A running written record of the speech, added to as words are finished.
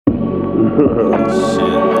Yeah.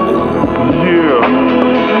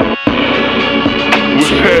 What's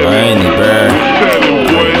happening?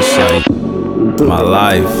 It's like my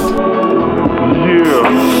life. Yeah.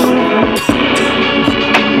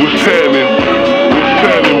 What's happening? What's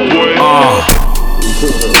happening, boy?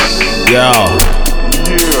 Yo. Yeah.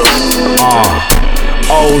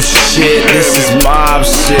 Oh shit, this is M.O.B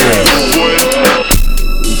shit.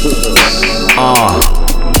 Yeah.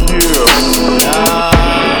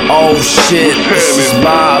 Oh shit, this is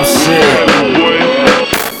M.O.B shit.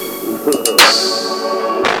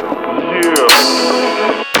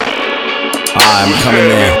 I'm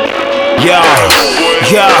coming in. Yo.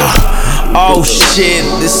 Oh shit,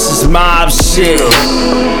 this is M.O.B shit.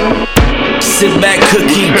 Sit back,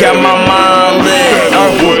 cookie, got my mind lit.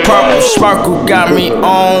 Purple, purple, sparkle, got me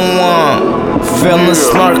on one. Feeling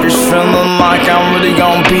slurkish, feeling like I'm really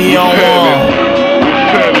gon' be on one.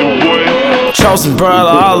 Chosen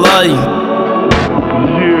brother, I love you.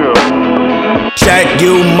 Jack,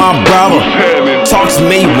 you my brother. Talk to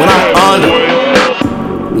me when I'm under.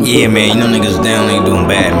 Yeah, man, you know niggas down, they doing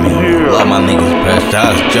bad, man. Love my niggas, Press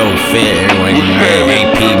Toss, Joe, Fit, everybody, man,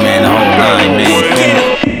 AP, man, the whole line, man.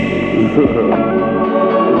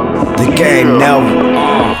 The game never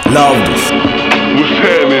loved us. What's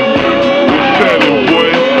happening? What's happening, boy?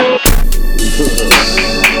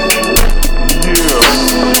 Yeah.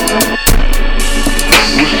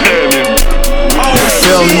 What's happening? You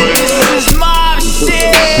feel me?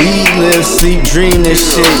 We live, sleep, dream this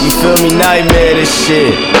shit. You feel me? Nightmare this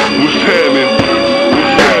shit. What's happening?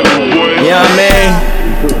 What's happening, boy? You know what I mean?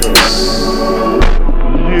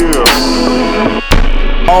 Yeah.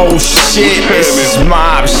 Oh shit, this is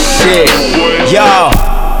M.O.B shit. Yo.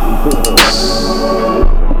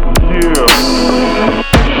 Yeah.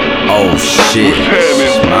 Oh shit, this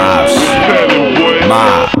is M.O.B shit. M.O.B.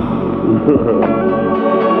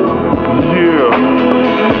 Yeah.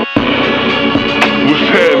 What's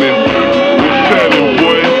happening? What's happening,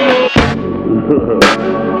 boy?